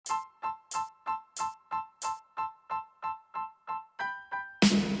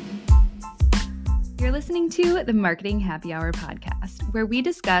listening to the Marketing Happy Hour podcast, where we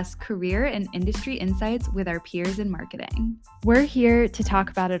discuss career and industry insights with our peers in marketing. We're here to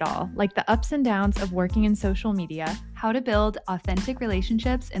talk about it all, like the ups and downs of working in social media, how to build authentic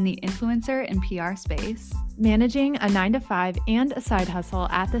relationships in the influencer and PR space, managing a 9-to-5 and a side hustle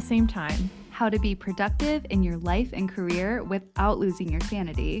at the same time, how to be productive in your life and career without losing your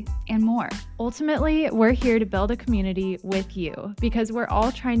sanity, and more. Ultimately, we're here to build a community with you because we're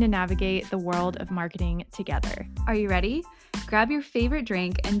all trying to navigate the world of marketing together. Are you ready? Grab your favorite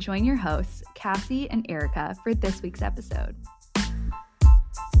drink and join your hosts, Cassie and Erica, for this week's episode.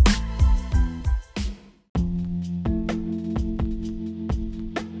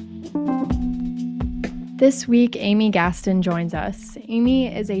 This week, Amy Gaston joins us.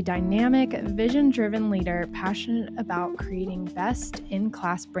 Amy is a dynamic, vision-driven leader passionate about creating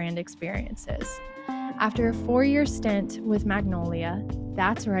best-in-class brand experiences. After a 4-year stint with Magnolia,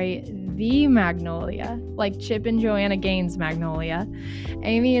 that's right, the Magnolia, like Chip and Joanna Gaines' Magnolia,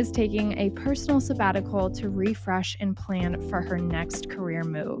 Amy is taking a personal sabbatical to refresh and plan for her next career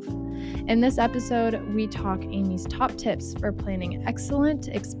move. In this episode, we talk Amy's top tips for planning excellent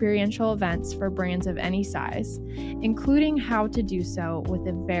experiential events for brands of any size, including how to do so with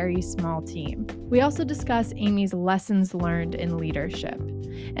a very small team. We also discuss Amy's lessons learned in leadership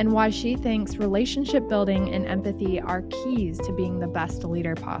and why she thinks relationship building and empathy are keys to being the best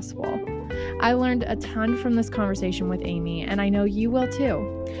leader possible. I learned a ton from this conversation with Amy, and I know you will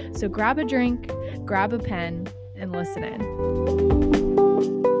too. So grab a drink, grab a pen, and listen in.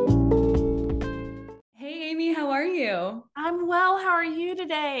 Hey, Amy, how are you? I'm well. How are you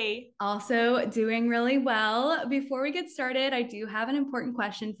today? Also doing really well. Before we get started, I do have an important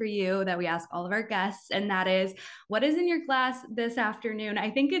question for you that we ask all of our guests, and that is, what is in your glass this afternoon? I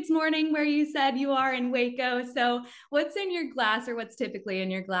think it's morning where you said you are in Waco. So what's in your glass, or what's typically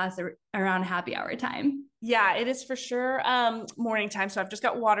in your glass around happy hour time? Yeah, it is for sure morning time. So I've just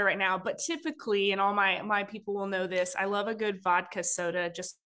got water right now, but typically, and all my people will know this, I love a good vodka soda,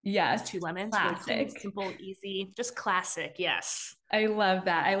 just yes, 2 lemons. classic. Really clean, simple, easy, just classic. Yes. I love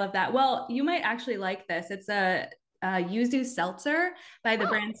that. I love that. Well, you might actually like this. It's a yuzu seltzer by the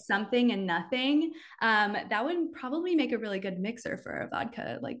brand Something and Nothing. That would probably make a really good mixer for a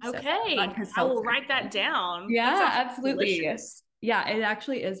vodka. Okay, vodka I will write that down. Yeah, that absolutely. Delicious. Yeah, it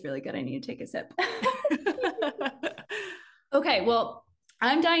actually is really good. I need to take a sip. Okay, well,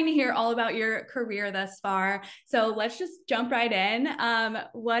 I'm dying to hear all about your career thus far. So let's just jump right in.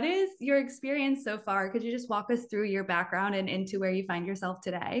 What is your experience so far? Could you just walk us through your background and into where you find yourself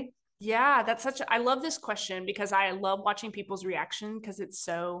today? Yeah, I love this question because I love watching people's reaction because it's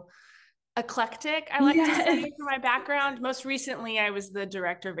so eclectic, I like to say, for my background. Most recently, I was the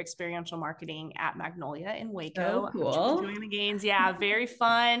director of experiential marketing at Magnolia in Waco. So cool. Joanna Gaines. Yeah, very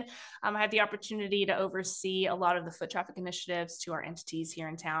fun. I had the opportunity to oversee a lot of the foot traffic initiatives to our entities here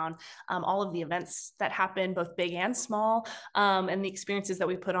in town, all of the events that happen, both big and small, and the experiences that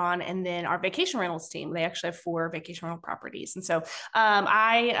we put on. And then our vacation rentals team, they actually have 4 vacation rental properties. And so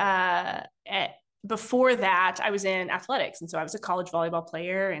before that, I was in athletics. And so I was a college volleyball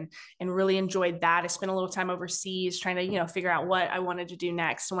player and really enjoyed that. I spent a little time overseas trying to, figure out what I wanted to do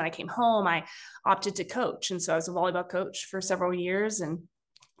next. And when I came home, I opted to coach. And so I was a volleyball coach for several years and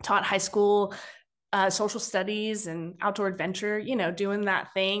taught high school social studies and outdoor adventure, doing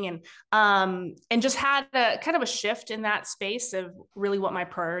that thing. And just had a kind of a shift in that space of really what my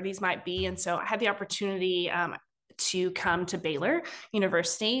priorities might be. And so I had the opportunity to come to Baylor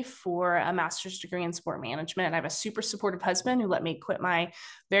University for a master's degree in sport management. I have a super supportive husband who let me quit my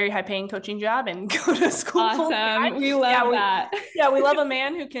very high paying coaching job and go to school. Awesome. We love that. We love a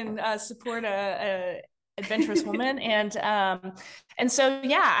man who can support a adventurous woman. And so,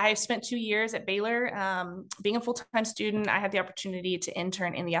 I spent 2 years at Baylor. Being a full-time student, I had the opportunity to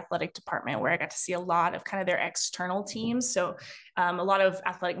intern in the athletic department where I got to see a lot of kind of their external teams. So a lot of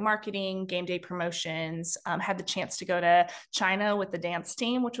athletic marketing, game day promotions, had the chance to go to China with the dance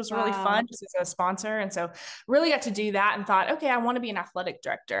team, which was really fun just as a sponsor. And so really got to do that and thought, okay, I want to be an athletic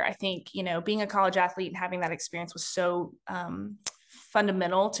director. I think, being a college athlete and having that experience was so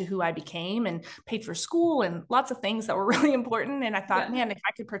fundamental to who I became, and paid for school and lots of things that were really important. And I thought, man, if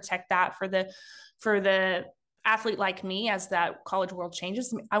I could protect that for the athlete like me as that college world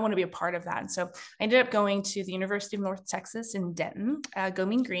changes, I want to be a part of that. And so I ended up going to the University of North Texas in Denton, Go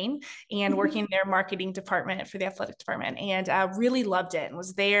Mean Green, and working their marketing department for the athletic department, and really loved it and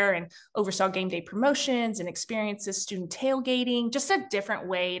was there and oversaw game day promotions and experiences, student tailgating, just a different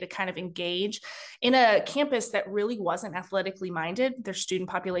way to kind of engage in a campus that really wasn't athletically minded. Their student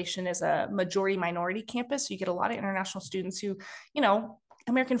population is a majority minority campus. So you get a lot of international students who,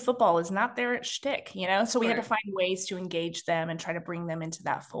 American football is not their shtick, you know? So we had to Sure. find ways to engage them and try to bring them into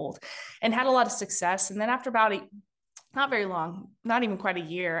that fold, and had a lot of success. And then after about not very long, not even quite a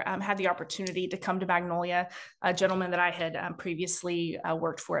year, had the opportunity to come to Magnolia. A gentleman that I had previously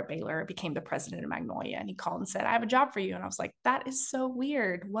worked for at Baylor became the president of Magnolia, and he called and said, "I have a job for you." And I was like, "That is so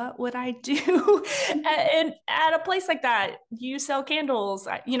weird. What would I do?" And at a place like that, you sell candles.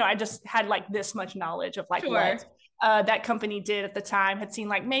 I just had like this much knowledge of like Sure. what that company did at the time. Had seen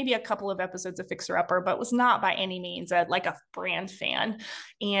like maybe a couple of episodes of Fixer Upper, but was not by any means like a brand fan.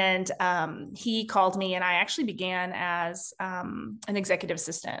 And he called me, and I actually began as an executive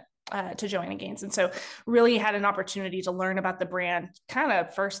assistant to Joanna Gaines. And so really had an opportunity to learn about the brand kind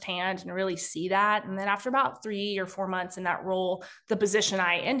of firsthand and really see that. And then after about 3 or 4 months in that role, the position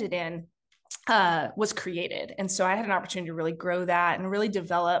I ended in was created. And so I had an opportunity to really grow that and really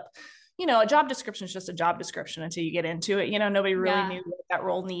develop. A job description is just a job description until you get into it. Nobody really knew what that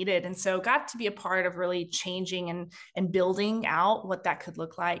role needed. And so got to be a part of really changing and building out what that could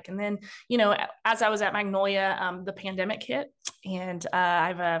look like. And then, as I was at Magnolia, the pandemic hit. And I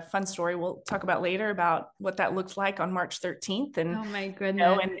have a fun story we'll talk about later about what that looked like on March 13th and, oh my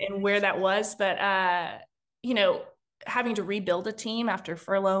goodness. And where that was. But, having to rebuild a team after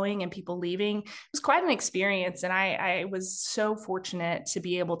furloughing and people leaving was quite an experience. And I was so fortunate to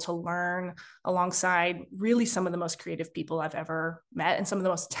be able to learn alongside really some of the most creative people I've ever met and some of the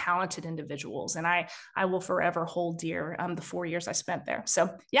most talented individuals. And I will forever hold dear the 4 years I spent there.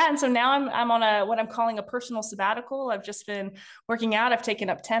 So yeah. And so now I'm on what I'm calling a personal sabbatical. I've just been working out. I've taken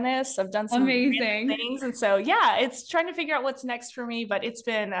up tennis. I've done some amazing things. And so, yeah, it's trying to figure out what's next for me, but it's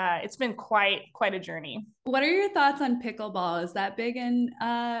been quite a journey. What are your thoughts on pickleball? Is that big in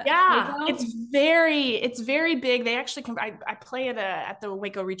yeah, Waco? it's very big. They actually I play at the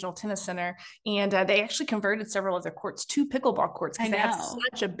Waco Regional Tennis Center, and they actually converted several of their courts to pickleball courts because they had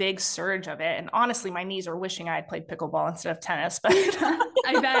such a big surge of it. And honestly, my knees are wishing I had played pickleball instead of tennis. But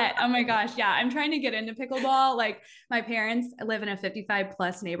I bet. Oh my gosh. Yeah. I'm trying to get into pickleball. Like my parents live in a 55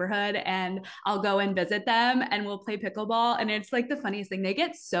 plus neighborhood, and I'll go and visit them and we'll play pickleball. And it's like the funniest thing. They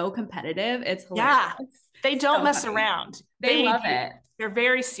get so competitive. It's hilarious. Yeah, they don't so mess funny. around. They love it. They're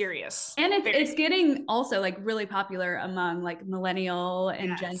very serious. And it's getting also like really popular among like millennial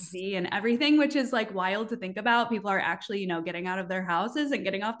and Gen Z and everything, which is like wild to think about. People are actually, getting out of their houses and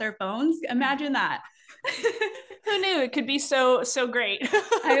getting off their phones. Imagine that. Who knew it could be so great?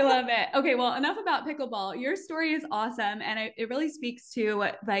 I love it. Okay, well, enough about pickleball. Your story is awesome, and it really speaks to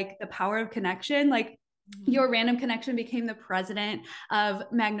like the power of connection. Like your random connection became the president of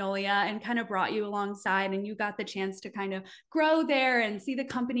Magnolia and kind of brought you alongside, and you got the chance to kind of grow there and see the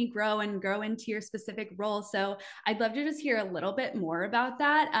company grow and grow into your specific role. So I'd love to just hear a little bit more about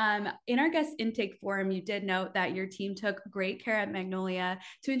that. In our guest intake forum, you did note that your team took great care at Magnolia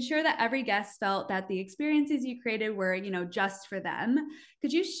to ensure that every guest felt that the experiences you created were, just for them.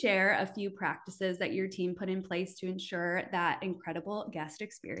 Could you share a few practices that your team put in place to ensure that incredible guest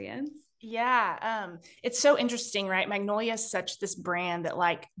experience? Yeah, it's so interesting, right? Magnolia is such this brand that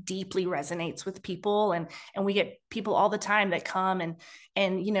like deeply resonates with people, and we get people all the time that come and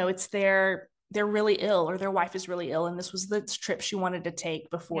it's they're really ill or their wife is really ill, and this was the trip she wanted to take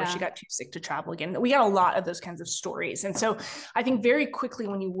before she got too sick to travel again. We got a lot of those kinds of stories, and so I think very quickly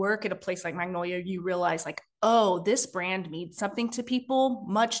when you work at a place like Magnolia, you realize like, oh, this brand means something to people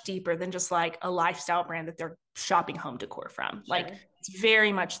much deeper than just like a lifestyle brand that they're shopping home decor from. Sure. Like it's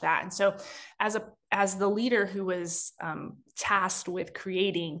very much that. And so as the leader who was tasked with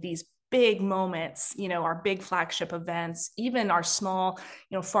creating these big moments, our big flagship events, even our small,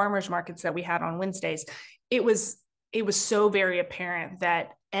 farmers markets that we had on Wednesdays, it was so very apparent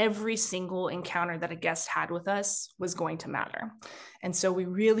that every single encounter that a guest had with us was going to matter. And so we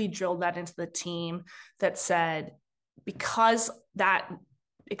really drilled that into the team that said, because that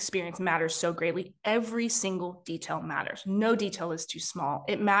experience matters so greatly, every single detail matters. No detail is too small.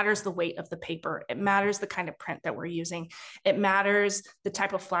 It matters the weight of the paper. It matters the kind of print that we're using. It matters the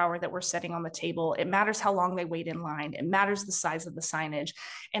type of flower that we're setting on the table. It matters how long they wait in line. It matters the size of the signage.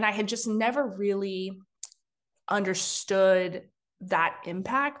 And I had just never really understood that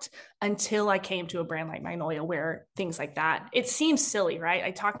impact until I came to a brand like Magnolia, where things like that, it seems silly, right? I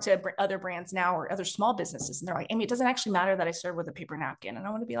talk to other brands now or other small businesses, and they're like, Amy, it doesn't actually matter that I serve with a paper napkin. And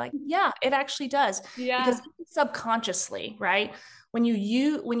I want to be like, yeah, it actually does. Yeah. Because subconsciously, right? When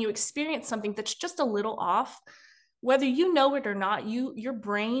you experience something that's just a little off, whether you know it or not, your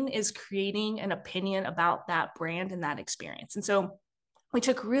brain is creating an opinion about that brand and that experience. And so we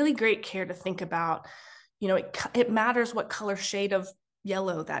took really great care to think about, it matters what color shade of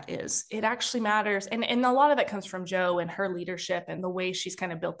yellow that is. It actually matters. And a lot of that comes from Jo and her leadership and the way she's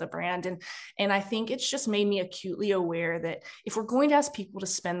kind of built the brand. And I think it's just made me acutely aware that if we're going to ask people to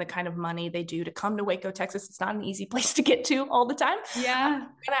spend the kind of money they do to come to Waco, Texas, it's not an easy place to get to all the time. Yeah. I'm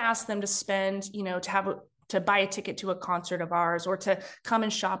going to ask them to spend, to buy a ticket to a concert of ours or to come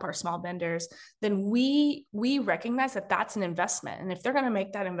and shop our small vendors, then we recognize that that's an investment. And if they're going to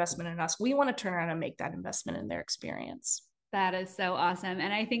make that investment in us, we want to turn around and make that investment in their experience. That is so awesome.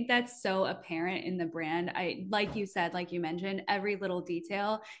 And I think that's so apparent in the brand. Like you said, like you mentioned, every little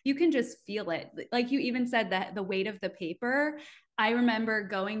detail, you can just feel it. Like you even said that the weight of the paper. I remember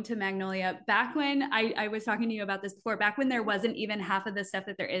going to Magnolia back when I was talking to you about this before, back when there wasn't even half of the stuff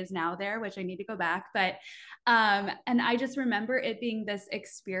that there is now there, which I need to go back. But, and I just remember it being this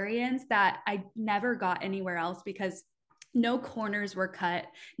experience that I never got anywhere else because no corners were cut.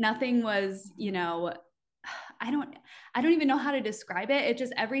 Nothing was, I don't even know how to describe it. It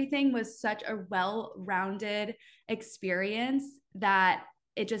just, everything was such a well-rounded experience that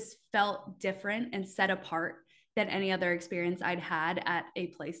it just felt different and set apart than any other experience I'd had at a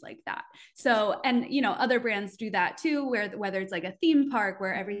place like that. So, and other brands do that too, whether it's like a theme park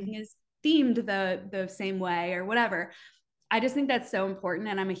where everything is themed the same way or whatever. I just think that's so important.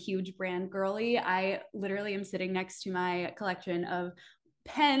 And I'm a huge brand girly. I literally am sitting next to my collection of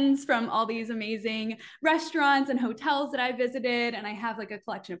pens from all these amazing restaurants and hotels that I visited. And I have like a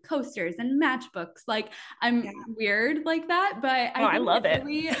collection of coasters and matchbooks. Like I'm weird like that, but I love it.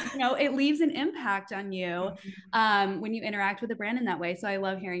 really, it leaves an impact on you when you interact with a brand in that way. So I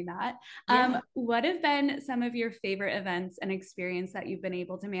love hearing that. What have been some of your favorite events and experience that you've been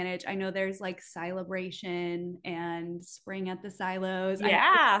able to manage? I know there's like Celebration and Spring at the Silos.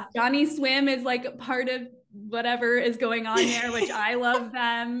 Yeah. Johnny Swim is like part of whatever is going on there, which I love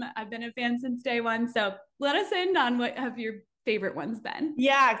them. I've been a fan since day one. So let us in on what have your favorite ones been.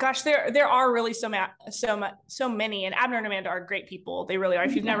 Yeah, gosh, there are really so many, and Abner and Amanda are great people. They really are.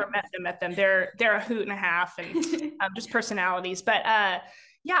 If you've never met them, they're a hoot and a half, and just personalities. But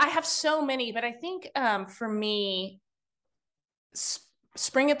yeah, I have so many. But I think for me,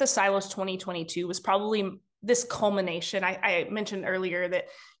 Spring at the Silos 2022 was probably this culmination. I mentioned earlier that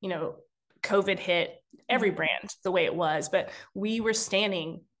COVID hit every brand the way it was, but we were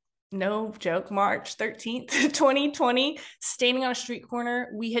standing, no joke, March 13th, 2020, standing on a street corner.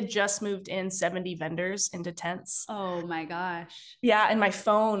 We had just moved in 70 vendors into tents. Oh my gosh. Yeah. And my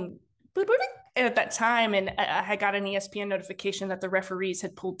phone at that time, and I got an ESPN notification that the referees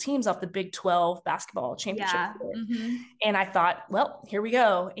had pulled teams off the Big 12 basketball championship. Yeah. And I thought, well, here we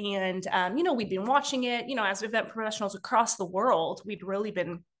go. And, we'd been watching it, as event professionals across the world, we'd really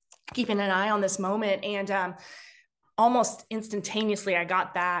been keeping an eye on this moment. And almost instantaneously, I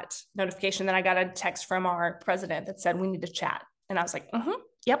got that notification. Then I got a text from our president that said, we need to chat. And I was like,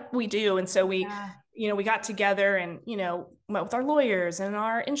 yep, we do. And so we got together and, met with our lawyers and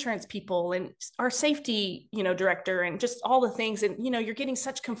our insurance people and our safety, director and just all the things. And, you're getting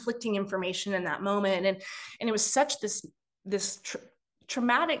such conflicting information in that moment. And it was such this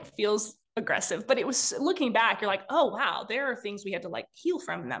traumatic, feels aggressive, but it was, looking back, you're like, oh wow, there are things we had to like heal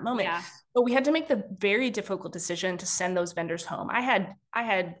from in that moment. But we had to make the very difficult decision to send those vendors home. I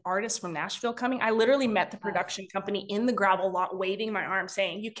had artists from Nashville coming. I literally met the production company in the gravel lot, waving my arm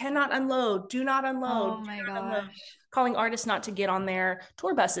saying, you cannot unload, do not unload. Oh my gosh. Calling artists not to get on their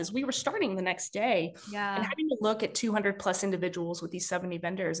tour buses. We were starting the next day and having to look at 200 plus individuals with these 70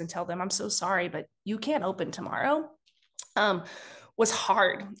 vendors and tell them, I'm so sorry, but you can't open tomorrow. Was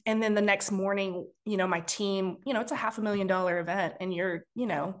hard. And then the next morning, my team, it's a $500,000 event and you're,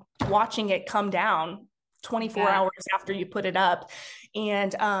 watching it come down 24 hours after you put it up.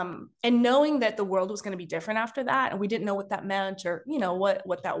 And knowing that the world was going to be different after that. And we didn't know what that meant or,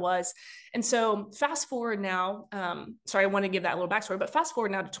 what that was. And so fast forward now, sorry, I want to give that a little backstory, but fast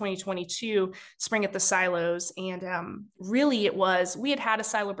forward now to 2022, Spring at the Silos. And really we had a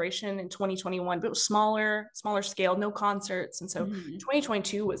celebration in 2021, but it was smaller scale, no concerts. And so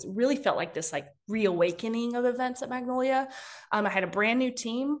 2022 really felt like this like reawakening of events at Magnolia. I had a brand new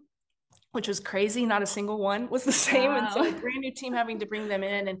team, which was crazy. Not a single one was the same. Wow. And so a brand new team having to bring them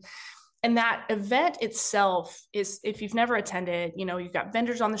in. And that event itself is, if you've never attended, you've got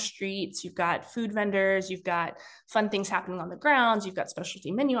vendors on the streets, you've got food vendors, you've got fun things happening on the grounds, you've got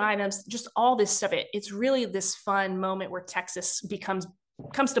specialty menu items, just all this stuff. It's really this fun moment where Texas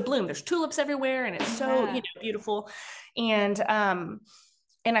comes to bloom. There's tulips everywhere and it's so, beautiful. And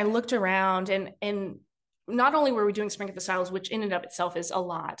I looked around and not only were we doing Spring of the Styles, which in and of itself is a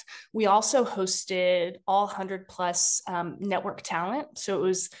lot, we also hosted all 100 plus network talent. So it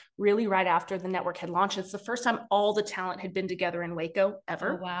was really right after the network had launched. It's the first time all the talent had been together in Waco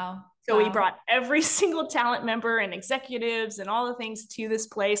ever. Oh, wow. So we brought every single talent member and executives and all the things to this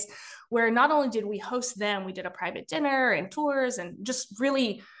place where not only did we host them, we did a private dinner and tours and just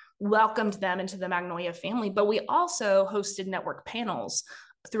really welcomed them into the Magnolia family. But we also hosted network panels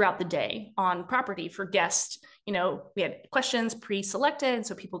throughout the day on property for guests. You know, we had questions pre-selected,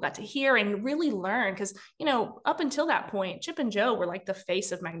 so people got to hear and really learn, because, you know, up until that point, Chip and Jo were like the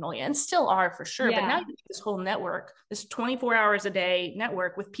face of Magnolia, and still are for sure. But now you have this whole network, this 24 hours a day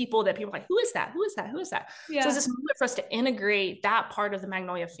network with people that people are like, who is that? Who is that? Who is that? So it's this moment for us to integrate that part of the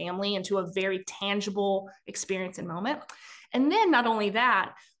Magnolia family into a very tangible experience and moment. And then not only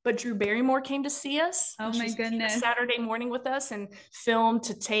that, but Drew Barrymore came to see us. Oh my goodness. Saturday morning with us and filmed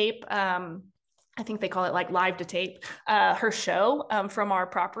to tape. I think they call it like live to tape her show from our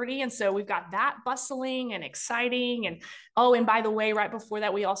property. And so we've got that bustling and exciting. And oh, and by the way, right before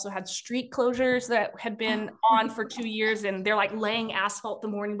that, we also had street closures that had been on for 2 years, and they're like laying asphalt the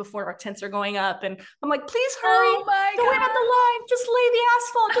morning before our tents are going up. And I'm like, please hurry. Oh my God. We're on the line. Just lay the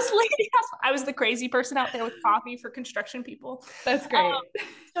asphalt. Just lay the asphalt. I was the crazy person out there with coffee for construction people. That's great.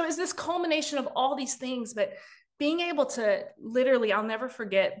 So it's this culmination of all these things, but being able to literally, I'll never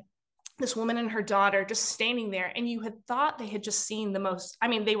forget this woman and her daughter just standing there, and you had thought they had just seen the most, I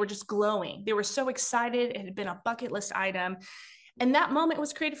mean, they were just glowing. They were so excited. It had been a bucket list item. And that moment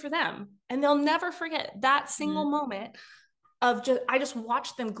was created for them. And they'll never forget that single moment of just, I just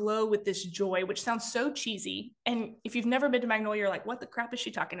watched them glow with this joy, which sounds so cheesy. And if you've never been to Magnolia, you're like, what the crap is she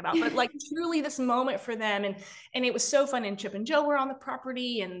talking about? But like truly this moment for them. And it was so fun. And Chip and Jo were on the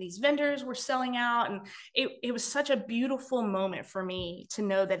property, and these vendors were selling out. And it was such a beautiful moment for me to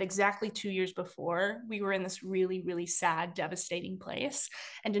know that exactly 2 years before, we were in this really, really sad, devastating place.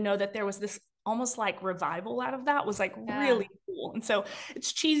 And to know that there was this almost like revival out of that was like really cool. And so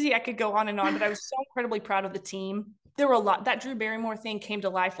it's cheesy. I could go on, but I was so incredibly proud of the team. There were a lot. That Drew Barrymore thing came to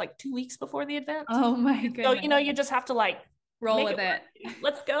life like 2 weeks before the event. Oh my goodness. So, you know, you just have to like roll with it.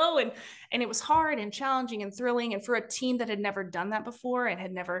 Let's go. And it was hard and challenging and thrilling. And for a team that had never done that before and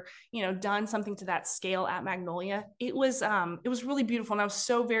had never, you know, done something to that scale at Magnolia, it was really beautiful. And I was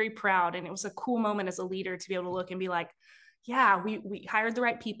so very proud. And it was a cool moment as a leader to be able to look and be like, yeah, we hired the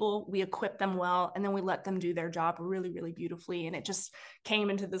right people, we equipped them well, and then we let them do their job really, really beautifully. And it just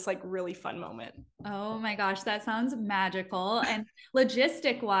came into this like really fun moment. Oh my gosh, that sounds magical. And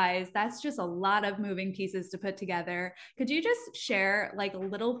logistic wise, that's just a lot of moving pieces to put together. Could you just share like a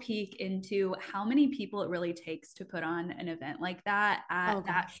little peek into how many people it really takes to put on an event like that at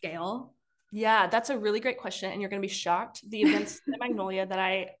that scale? Yeah, that's a really great question. And you're going to be shocked. The events at Magnolia that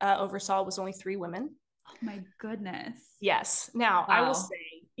I oversaw was only 3 women. Oh my goodness. Yes. Now, I will say,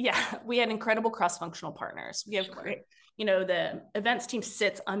 yeah, we had incredible cross-functional partners. We have great, you know, the events team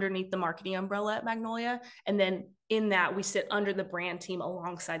sits underneath the marketing umbrella at Magnolia. And then in that, we sit under the brand team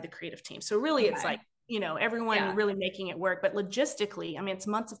alongside the creative team. So really, it's like, you know, everyone really making it work. But logistically, I mean, it's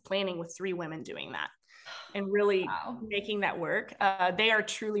months of planning with 3 women doing that and really making that work. They are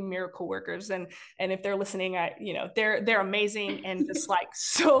truly miracle workers. And if they're listening, you know, they're amazing and just like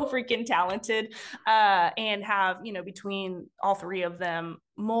so freaking talented and have, you know, between all 3 of them,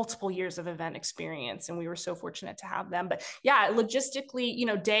 multiple years of event experience. And we were so fortunate to have them. But yeah, logistically, you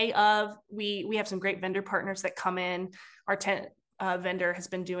know, day of, we have some great vendor partners that come in. Our tent vendor has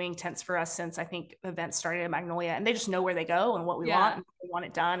been doing tents for us since I think events started at Magnolia, and they just know where they go and what we want, and we want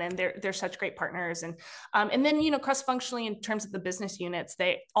it done. And they're such great partners. And then, you know, cross-functionally in terms of the business units,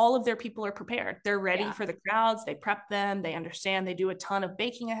 all of their people are prepared. They're ready for the crowds. They prep them. They understand. They do a ton of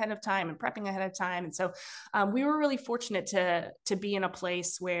baking ahead of time and prepping ahead of time. And so we were really fortunate to be in a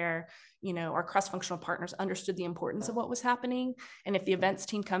place where, you know, our cross-functional partners understood the importance of what was happening. And if the events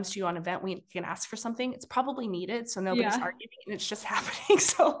team comes to you on event, we can ask for something, it's probably needed. So nobody's arguing and it's just happening.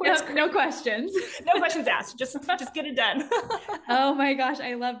 So no questions. No questions asked. Just get it done. Oh my gosh.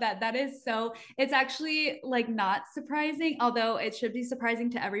 I love that. That is so, it's actually like not surprising, although it should be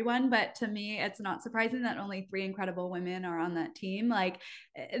surprising to everyone, but to me, it's not surprising that only 3 incredible women are on that team. Like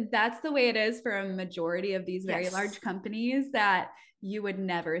that's the way it is for a majority of these very large companies that you would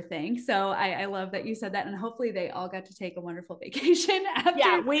never think. So I love that you said that. And hopefully they all got to take a wonderful vacation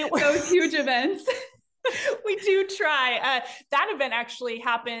after those huge events. We do try. That event actually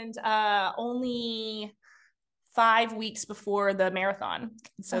happened only 5 weeks before the marathon.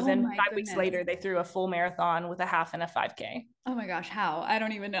 So then 5 weeks later, they threw a full marathon with a half and a 5K. Oh my gosh, how? I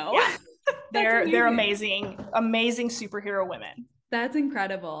don't even know. Yeah. They're amazing superhero women. That's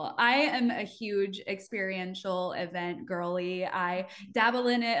incredible. I am a huge experiential event girly. I dabble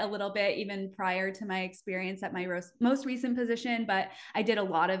in it a little bit even prior to my experience at my most recent position, but I did a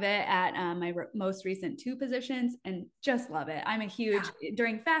lot of it at my most recent two positions and just love it. I'm a huge,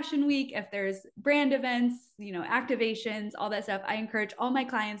 during fashion week, if there's brand events, activations, all that stuff, I encourage all my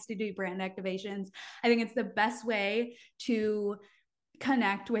clients to do brand activations. I think it's the best way to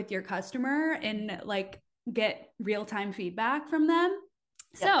connect with your customer and like get real-time feedback from them.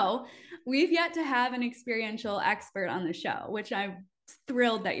 Yep. So we've yet to have an experiential expert on the show, which I'm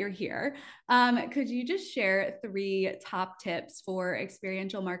thrilled that you're here. Could you just share 3 top tips for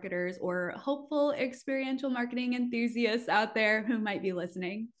experiential marketers or hopeful experiential marketing enthusiasts out there who might be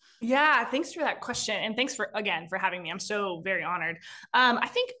listening? Yeah, thanks for that question. And thanks again for having me. I'm so very honored. I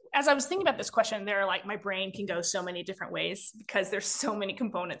think as I was thinking about this question, my brain can go so many different ways because there's so many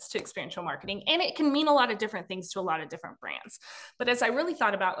components to experiential marketing and it can mean a lot of different things to a lot of different brands. But as I really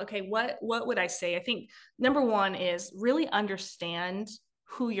thought about, okay, what would I say? I think number one is really understand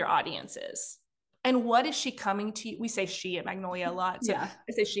who your audience is. And what is she coming to you? We say she at Magnolia a lot. So Yeah.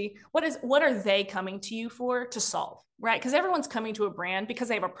 I say she. What are they coming to you for to solve? Right? Because everyone's coming to a brand because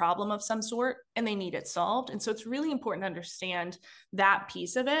they have a problem of some sort and they need it solved. And so it's really important to understand that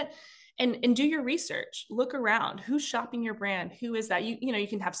piece of it and do your research. Look around. Who's shopping your brand? Who is that? You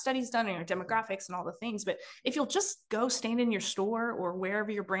can have studies done on your demographics and all the things, but if you'll just go stand in your store or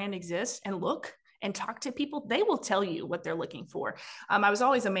wherever your brand exists and look and talk to people, they will tell you what they're looking for. I was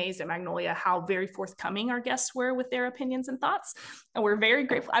always amazed at Magnolia how very forthcoming our guests were with their opinions and thoughts. And we're very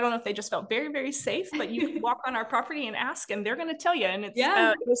grateful. I don't know if they just felt very, very safe, but you can walk on our property and ask, and they're going to tell you. And it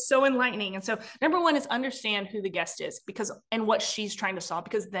was so enlightening. And so number one is understand who the guest is and what she's trying to solve,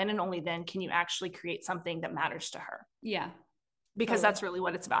 because then and only then can you actually create something that matters to her. Yeah. Because that's really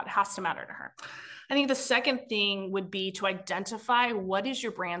what it's about. It has to matter to her. I think the second thing would be to identify what is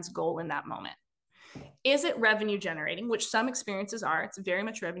your brand's goal in that moment. Is it revenue generating, which some experiences are, it's very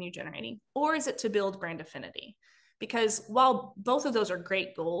much revenue generating, or is it to build brand affinity? Because while both of those are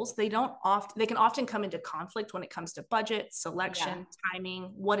great goals, they can often come into conflict when it comes to budget, selection,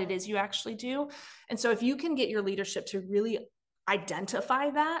 timing, what it is you actually do. And so if you can get your leadership to really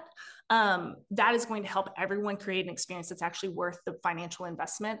identify that, that is going to help everyone create an experience that's actually worth the financial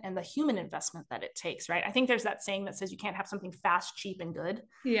investment and the human investment that it takes, right? I think there's that saying that says you can't have something fast, cheap, and good.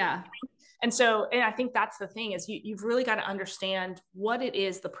 Yeah. And I think that's the thing is you've really got to understand what it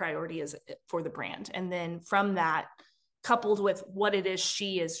is the priority is for the brand. And then from that, coupled with what it is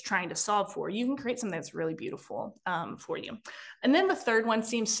she is trying to solve for, you can create something that's really beautiful for you. And then the third one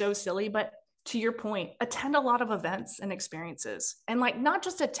seems so silly, but to your point, attend a lot of events and experiences, and not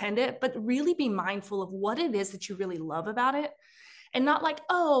just attend it, but really be mindful of what it is that you really love about it. And not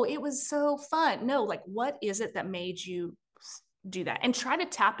oh, it was so fun. No, what is it that made you do that? And try to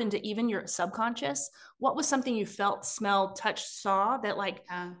tap into even your subconscious. What was something you felt, smelled, touched, saw that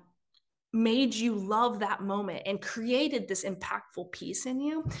made you love that moment and created this impactful piece in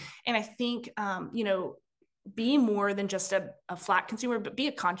you? And I think, be more than just a flat consumer, but be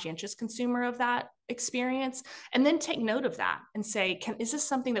a conscientious consumer of that experience, and then take note of that and say, is this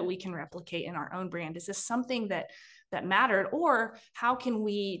something that we can replicate in our own brand? Is this something that mattered? Or how can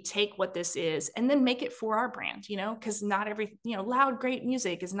we take what this is and then make it for our brand, because not every, loud, great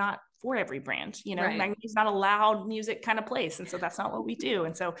music is not for every brand, Right. Magnolia is not a loud music kind of place. And so that's not what we do.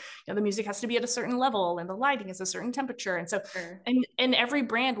 And so, the music has to be at a certain level and the lighting is a certain temperature. And so, and every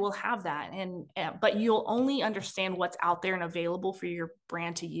brand will have that. But you'll only understand what's out there and available for your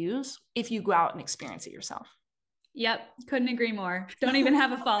brand to use if you go out and experience it yourself. Yep. Couldn't agree more. Don't even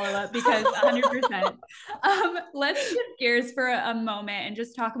have a follow-up because 100%. Let's shift gears for a moment and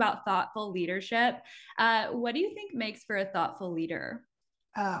just talk about thoughtful leadership. What do you think makes for a thoughtful leader?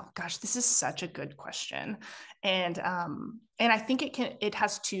 Oh gosh, this is such a good question. And I think it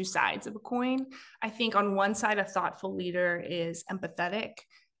has two sides of a coin. I think on one side, a thoughtful leader is empathetic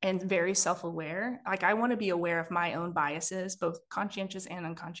and very self-aware. I want to be aware of my own biases, both conscientious and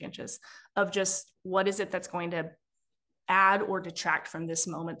unconscientious, of just what is it that's going to add or detract from this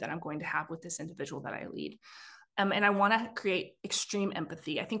moment that I'm going to have with this individual that I lead. And I want to create extreme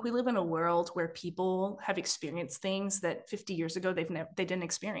empathy. I think we live in a world where people have experienced things that 50 years ago they didn't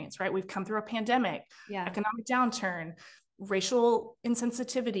experience, right? We've come through a pandemic, economic downturn, racial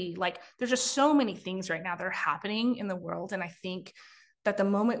insensitivity. There's just so many things right now that are happening in the world. And I think that the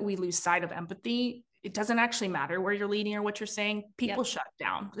moment we lose sight of empathy, it doesn't actually matter where you're leading or what you're saying. People shut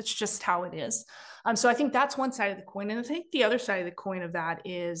down. It's just how it is. So I think that's one side of the coin. And I think the other side of the coin of that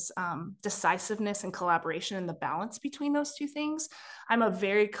is decisiveness and collaboration, and the balance between those two things. I'm a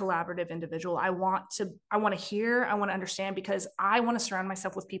very collaborative individual. I want to hear, I want to understand, because I want to surround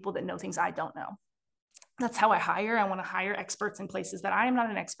myself with people that know things I don't know. That's how I hire. I want to hire experts in places that I am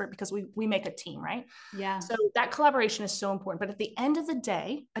not an expert, because we make a team, right? Yeah. So that collaboration is so important. But at the end of the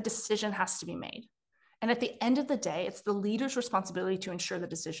day, a decision has to be made. And at the end of the day, it's the leader's responsibility to ensure the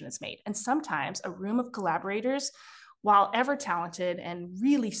decision is made. And sometimes a room of collaborators, while ever talented and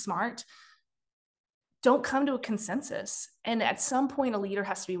really smart, don't come to a consensus. And at some point, a leader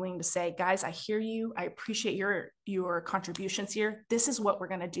has to be willing to say, guys, I hear you. I appreciate your contributions here. This is what we're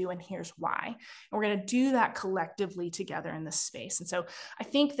going to do, and here's why. And we're going to do that collectively together in this space. And so I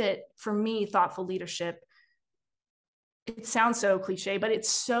think that for me, thoughtful leadership, it sounds so cliche, but it's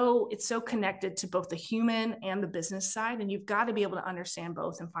so connected to both the human and the business side. And you've got to be able to understand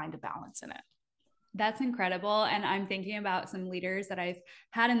both and find a balance in it. That's incredible. And I'm thinking about some leaders that I've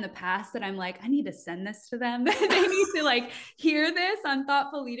had in the past that I'm like, I need to send this to them. They need to like hear this on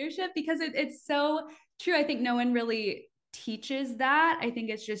thoughtful leadership, because it's so true. I think no one really teaches that. I think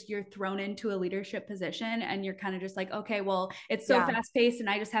it's just, you're thrown into a leadership position and you're kind of just like, okay, well, it's so fast paced and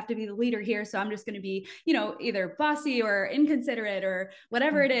I just have to be the leader here. So I'm just going to be, either bossy or inconsiderate or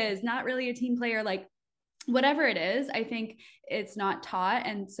whatever it is, not really a team player, like whatever it is. I think it's not taught.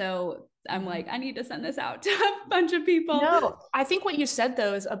 And so I'm like, I need to send this out to a bunch of people. No, I think what you said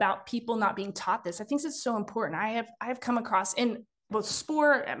though is about people not being taught this. I think it's so important. I have come across in both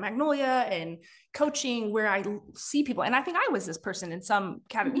sport at Magnolia and coaching where I see people, and I think I was this person in some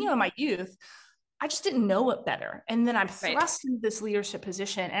category, in my youth. I just didn't know it better. And then I'm thrust into this leadership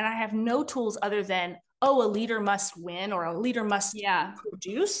position, and I have no tools other than, a leader must win, or a leader must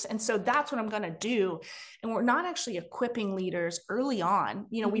produce. And so that's what I'm going to do. And we're not actually equipping leaders early on.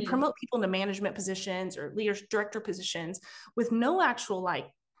 We promote people into management positions or leaders, director positions with no actual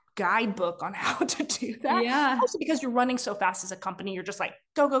guidebook on how to do that. Yeah. Also because you're running so fast as a company, you're just like,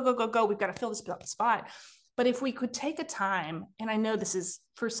 go, go, go, go, go. We've got to fill this spot. But if we could take a time, and I know this is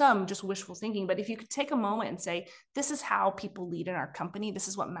for some just wishful thinking, but if you could take a moment and say, this is how people lead in our company, this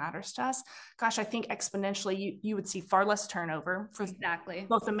is what matters to us, gosh, I think exponentially you would see far less turnover for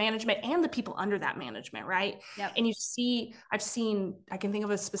both the management and the people under that management, right? Yep. And I can think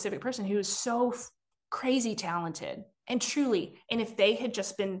of a specific person who is so crazy talented, and truly, and if they had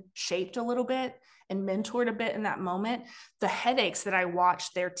just been shaped a little bit and mentored a bit in that moment, the headaches that I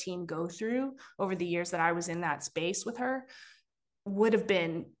watched their team go through over the years that I was in that space with her would have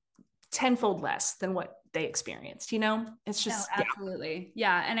been tenfold less than what they experienced. It's just absolutely.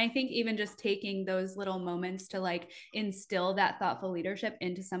 Yeah. And I think even just taking those little moments to instill that thoughtful leadership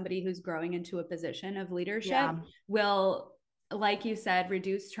into somebody who's growing into a position of leadership will, like you said,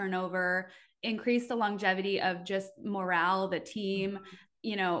 reduce turnover, increase the longevity of just morale, the team,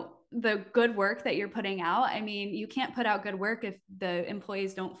 the good work that you're putting out. I mean, you can't put out good work if the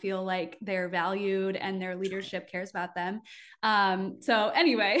employees don't feel like they're valued and their leadership cares about them. So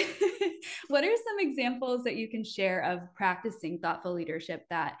anyway, what are some examples that you can share of practicing thoughtful leadership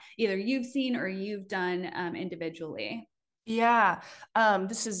that either you've seen or you've done individually? Yeah.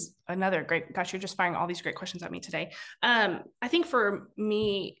 This is another great, gosh, you're just firing all these great questions at me today. I think for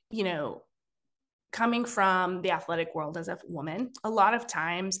me, coming from the athletic world as a woman, a lot of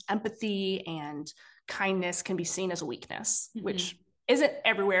times empathy and kindness can be seen as a weakness, which isn't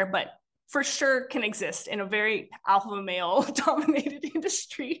everywhere, but for sure can exist in a very alpha male dominated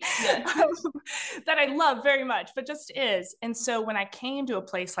industry that I love very much, but just is. And so when I came to a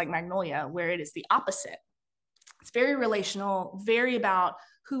place like Magnolia, where it is the opposite, it's very relational, very about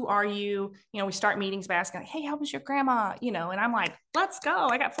who are you? We start meetings by asking, hey, how was your grandma? And I'm like, let's go.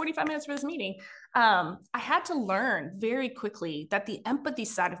 I got 45 minutes for this meeting. I had to learn very quickly that the empathy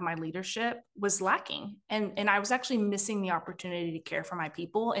side of my leadership was lacking. And I was actually missing the opportunity to care for my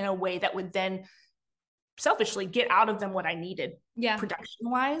people in a way that would then selfishly get out of them what I needed production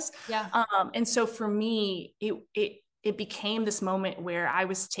wise. And so for me, it became this moment where I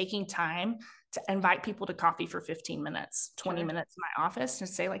was taking time to invite people to coffee for 15 minutes, 20 minutes in my office and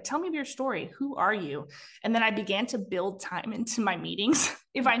say, tell me your story. Who are you? And then I began to build time into my meetings.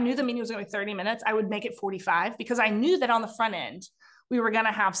 If I knew the meeting was going to be 30 minutes, I would make it 45, because I knew that on the front end, we were going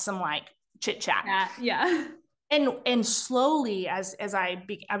to have some chit chat. And slowly as I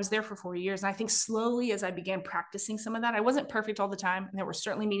was there for 4 years. And I think slowly as I began practicing some of that, I wasn't perfect all the time. And there were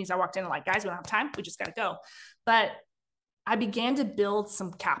certainly meetings I walked in and guys, we don't have time. We just got to go. But I began to build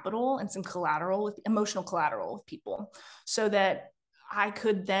some capital and some collateral, with emotional collateral with people, so that I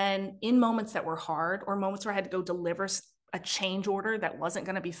could then, in moments that were hard or moments where I had to go deliver a change order that wasn't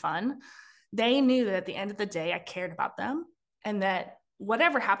going to be fun, they knew that at the end of the day, I cared about them, and that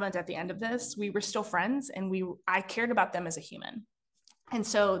whatever happened at the end of this, we were still friends, and I cared about them as a human. And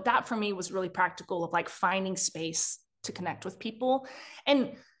so that for me was really practical, of like finding space to connect with people.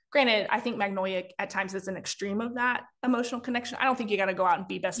 And granted, I think Magnolia at times is an extreme of that emotional connection. I don't think you got to go out and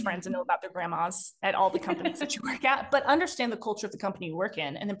be best friends and know about their grandmas at all the companies that you work at, but understand the culture of the company you work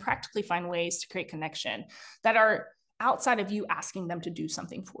in, and then practically find ways to create connection that are outside of you asking them to do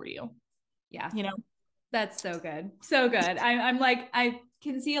something for you. Yeah. You know, that's so good. So good. I'm like, I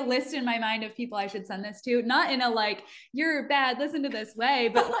can see a list in my mind of people I should send this to, not in a like, you're bad, listen to this way,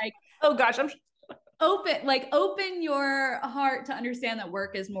 but like, oh gosh, open your heart to understand that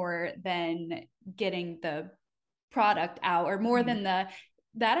work is more than getting the product out, or more than that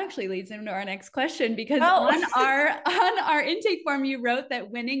actually leads into our next question, because on our intake form, you wrote that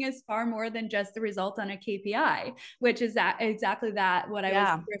winning is far more than just the result on a KPI, which is exactly what I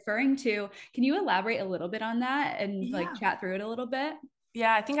was referring to. Can you elaborate a little bit on that and like chat through it a little bit?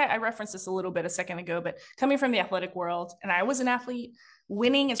 Yeah, I think I referenced this a little bit a second ago, but coming from the athletic world, and I was an athlete,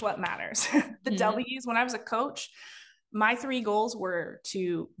 winning is what matters. The W's, when I was a coach, my 3 goals were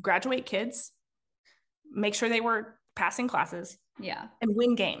to graduate kids, make sure they were passing classes, and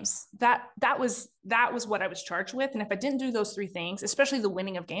win games. That was what I was charged with. And if I didn't do those 3 things, especially the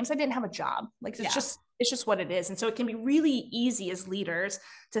winning of games, I didn't have a job. Like it's just what it is. And so it can be really easy as leaders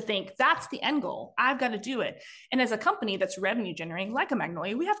to think that's the end goal, I've got to do it. And as a company that's revenue generating, like a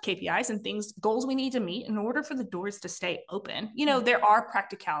Magnolia, we have KPIs and goals we need to meet in order for the doors to stay open. You know, there are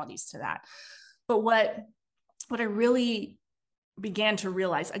practicalities to that. But what I really began to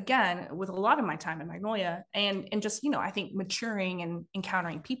realize, again, with a lot of my time in Magnolia and just, I think maturing and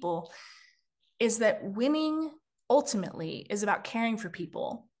encountering people, is that winning ultimately is about caring for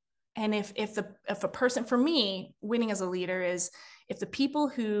people. And if a person, for me, winning as a leader is if the people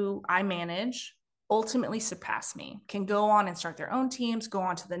who I manage ultimately surpass me, can go on and start their own teams, go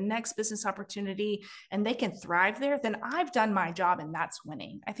on to the next business opportunity, and they can thrive there, then I've done my job, and that's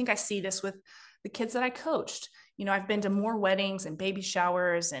winning. I think I see this with the kids that I coached. I've been to more weddings and baby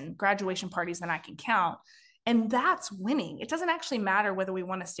showers and graduation parties than I can count. And that's winning. It doesn't actually matter whether we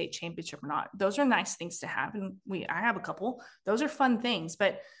won a state championship or not. Those are nice things to have. And I have a couple. Those are fun things.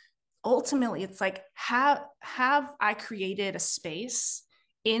 But ultimately, it's like, have I created a space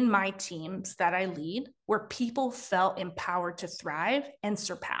in my teams that I lead where people felt empowered to thrive and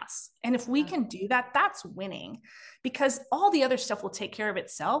surpass? And if we can do that, that's winning, because all the other stuff will take care of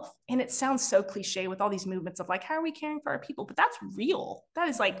itself. And it sounds so cliche with all these movements of like, how are we caring for our people? But that's real. That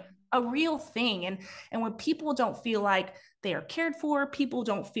is like a real thing. And when people don't feel like they are cared for, people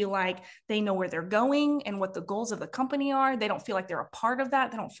don't feel like they know where they're going and what the goals of the company are, they don't feel like they're a part of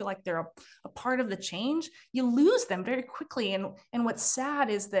that, they don't feel like they're a part of the change, you lose them very quickly. And what's sad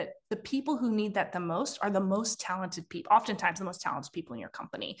is that the people who need that the most are the most talented people, oftentimes the most talented people in your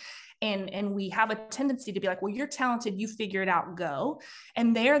company. And we have a tendency to be like, well, you're talented, you figure it out, go.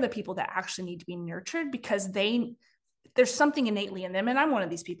 And they're the people that actually need to be nurtured, because there's something innately in them. And I'm one of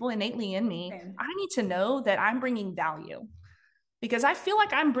these people innately in me. I need to know that I'm bringing value, because I feel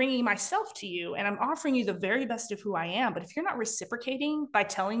like I'm bringing myself to you and I'm offering you the very best of who I am. But if you're not reciprocating by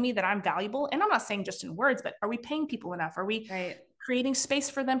telling me that I'm valuable, and I'm not saying just in words, but are we paying people enough? Are we creating space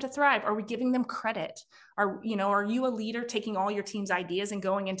for them to thrive? Are we giving them credit? Are you a leader taking all your team's ideas and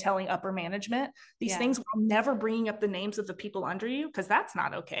going and telling upper management these things while never bringing up the names of the people under you? Because that's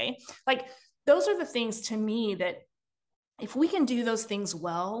not okay. Like, those are the things to me that if we can do those things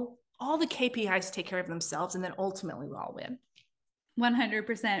well, all the KPIs take care of themselves, and then ultimately we'll all win.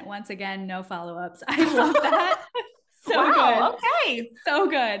 100%. Once again, no follow-ups. I love that. So wow, good. Okay. So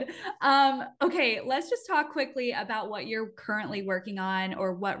good. Okay, let's just talk quickly about what you're currently working on,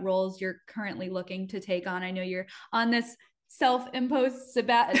 or what roles you're currently looking to take on. I know you're on this self-imposed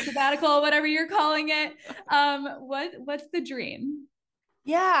sabbatical, whatever you're calling it. What's the dream?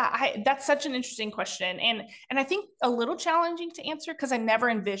 Yeah, that's such an interesting question. And I think a little challenging to answer, because I never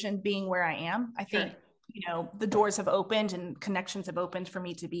envisioned being where I am. I think, the doors have opened and connections have opened for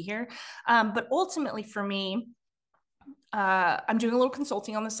me to be here. But ultimately for me, I'm doing a little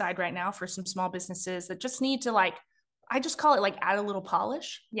consulting on the side right now for some small businesses that just need to, like, I just call it like add a little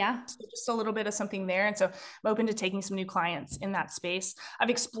polish. Yeah. So just a little bit of something there. And so I'm open to taking some new clients in that space. I've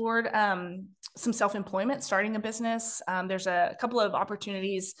explored some self-employment, starting a business. There's a couple of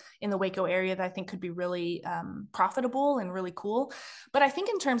opportunities in the Waco area that I think could be really profitable and really cool. But I think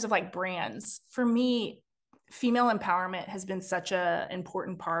in terms of like brands, for me, female empowerment has been such an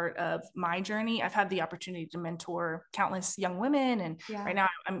important part of my journey. I've had the opportunity to mentor countless young women, and right now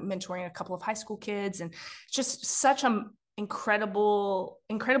I'm mentoring a couple of high school kids, and it's just such an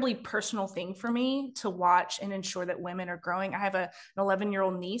incredibly personal thing for me to watch and ensure that women are growing. I have an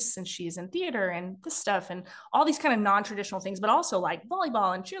 11-year-old niece, and she's in theater and this stuff and all these kind of non-traditional things, but also like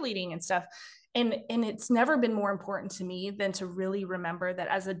volleyball and cheerleading and stuff. And it's never been more important to me than to really remember that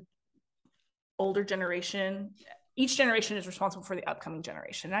as an older generation, each generation is responsible for the upcoming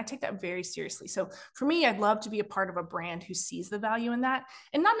generation. And I take that very seriously. So for me, I'd love to be a part of a brand who sees the value in that,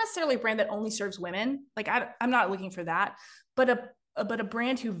 and not necessarily a brand that only serves women. Like I'm not looking for that, but a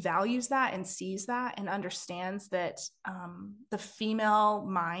brand who values that and sees that and understands that the female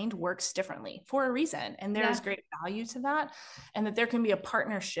mind works differently for a reason. And there is great value to that, and that there can be a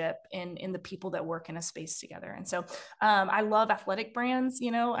partnership in the people that work in a space together. And so I love athletic brands,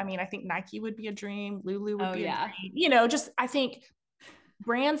 you know, I mean, I think Nike would be a dream. Lulu would be a dream, you know, just, I think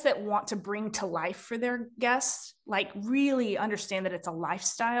brands that want to bring to life for their guests, like really understand that it's a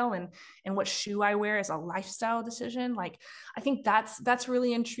lifestyle, and what shoe I wear is a lifestyle decision. Like, I think that's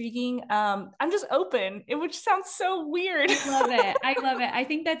really intriguing. I'm just open, which sounds so weird. I love it. I love it. I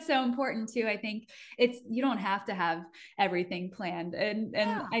think that's so important too. I think you don't have to have everything planned. And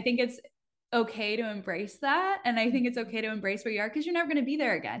I think it's okay to embrace that. And I think it's okay to embrace where you are, because you're never going to be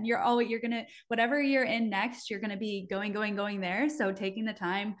there again. Whatever you're in next, you're going to be going there. So taking the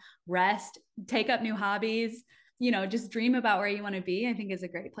time, rest, take up new hobbies, you know, just dream about where you want to be, I think is a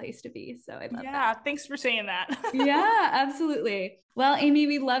great place to be. So I love that. Thanks for saying that. Yeah, absolutely. Well, Amy,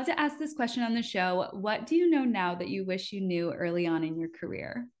 we love to ask this question on the show. What do you know now that you wish you knew early on in your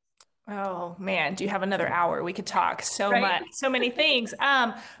career? Oh man, do you have another hour? We could talk so much, so many things.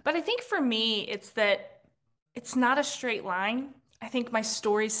 But I think for me, it's that it's not a straight line. I think my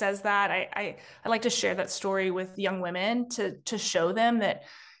story says that. I like to share that story with young women to show them that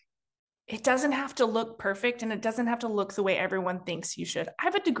it doesn't have to look perfect, and it doesn't have to look the way everyone thinks you should. I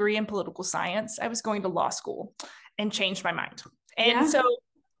have a degree in political science. I was going to law school and changed my mind. And so,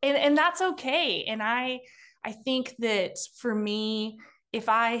 and that's okay. And I think that for me, if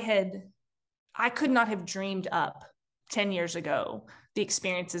I could not have dreamed up 10 years ago the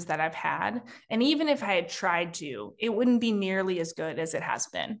experiences that I've had. And even if I had tried to, it wouldn't be nearly as good as it has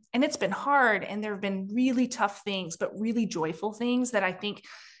been. And it's been hard, and there have been really tough things, but really joyful things that I think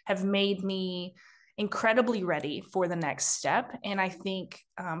have made me incredibly ready for the next step. And I think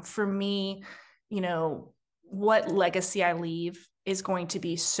for me, you know, what legacy I leave is going to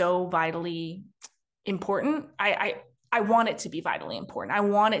be so vitally important. I want it to be vitally important. I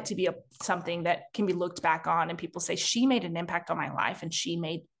want it to be something that can be looked back on and people say, she made an impact on my life, and she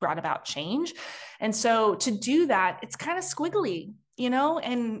brought about change. And so to do that, it's kind of squiggly, you know,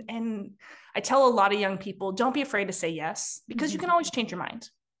 and I tell a lot of young people, don't be afraid to say yes, because you can always change your mind.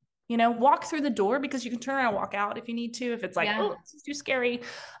 You know, walk through the door, because you can turn around and walk out if you need to, if it's like, oh, this is too scary.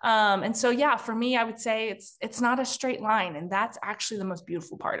 And so, for me, I would say it's not a straight line. And that's actually the most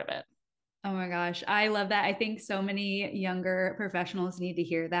beautiful part of it. Oh my gosh. I love that. I think so many younger professionals need to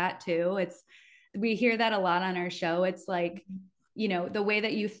hear that too. We hear that a lot on our show. It's like, you know, the way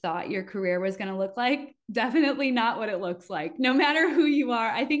that you thought your career was going to look like, definitely not what it looks like, no matter who you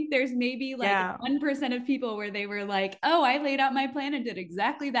are. I think there's maybe like 1% of people where they were like, oh, I laid out my plan and did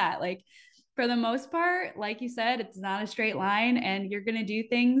exactly that. Like, for the most part, like you said, it's not a straight line, and you're going to do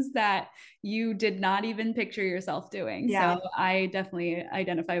things that you did not even picture yourself doing. Yeah. So I definitely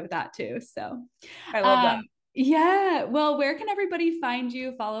identify with that too. So I love that. Yeah. Well, where can everybody find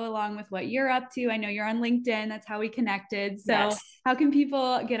you, follow along with what you're up to? I know you're on LinkedIn. That's how we connected. So how can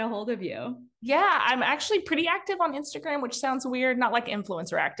people get a hold of you? Yeah, I'm actually pretty active on Instagram, which sounds weird, not like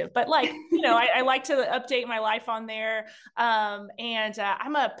influencer active, but like, you know, I like to update my life on there. And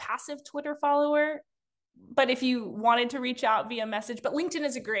I'm a passive Twitter follower, but if you wanted to reach out via message, but LinkedIn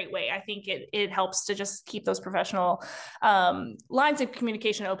is a great way. I think it helps to just keep those professional lines of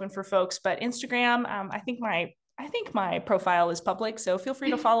communication open for folks. But Instagram, I think my profile is public, so feel free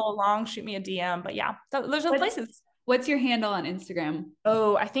to follow along, shoot me a DM. But yeah, those are the places. What's your handle on Instagram?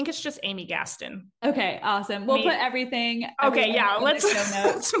 Oh, I think it's just Amy Gaston. Okay, awesome. We'll put everything. Okay, yeah. Let me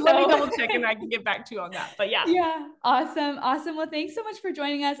double check and I can get back to you on that. But yeah. Yeah, awesome. Well, thanks so much for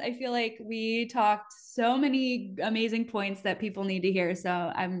joining us. I feel like we talked so many amazing points that people need to hear. So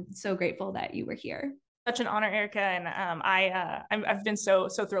I'm so grateful that you were here. Such an honor, Erica, and I've been so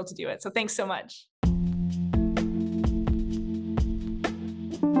thrilled to do it. So thanks so much.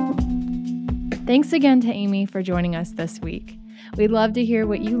 Thanks again to Amy for joining us this week. We'd love to hear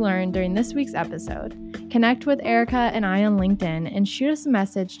what you learned during this week's episode. Connect with Erica and I on LinkedIn and shoot us a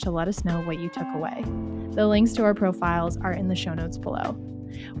message to let us know what you took away. The links to our profiles are in the show notes below.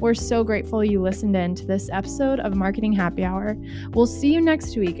 We're so grateful you listened in to this episode of Marketing Happy Hour. We'll see you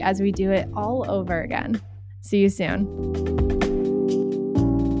next week as we do it all over again. See you soon.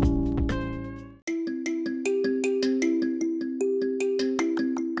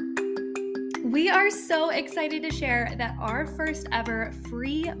 We are so excited to share that our first ever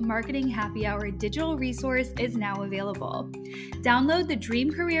free Marketing Happy Hour digital resource is now available. Download the Dream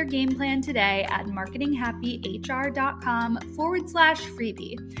Career Game Plan today at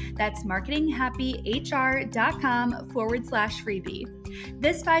marketinghappyhr.com/freebie. That's marketinghappyhr.com/freebie.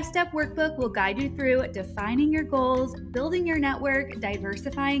 This 5-step workbook will guide you through defining your goals, building your network,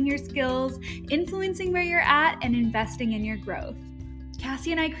 diversifying your skills, influencing where you're at, and investing in your growth.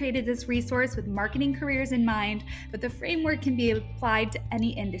 Cassie and I created this resource with marketing careers in mind, but the framework can be applied to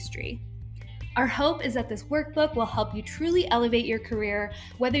any industry. Our hope is that this workbook will help you truly elevate your career,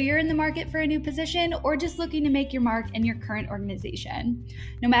 whether you're in the market for a new position or just looking to make your mark in your current organization.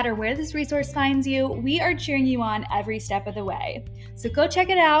 No matter where this resource finds you, we are cheering you on every step of the way. So go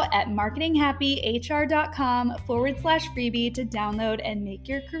check it out at marketinghappyhr.com/freebie to download and make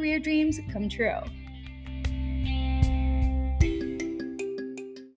your career dreams come true.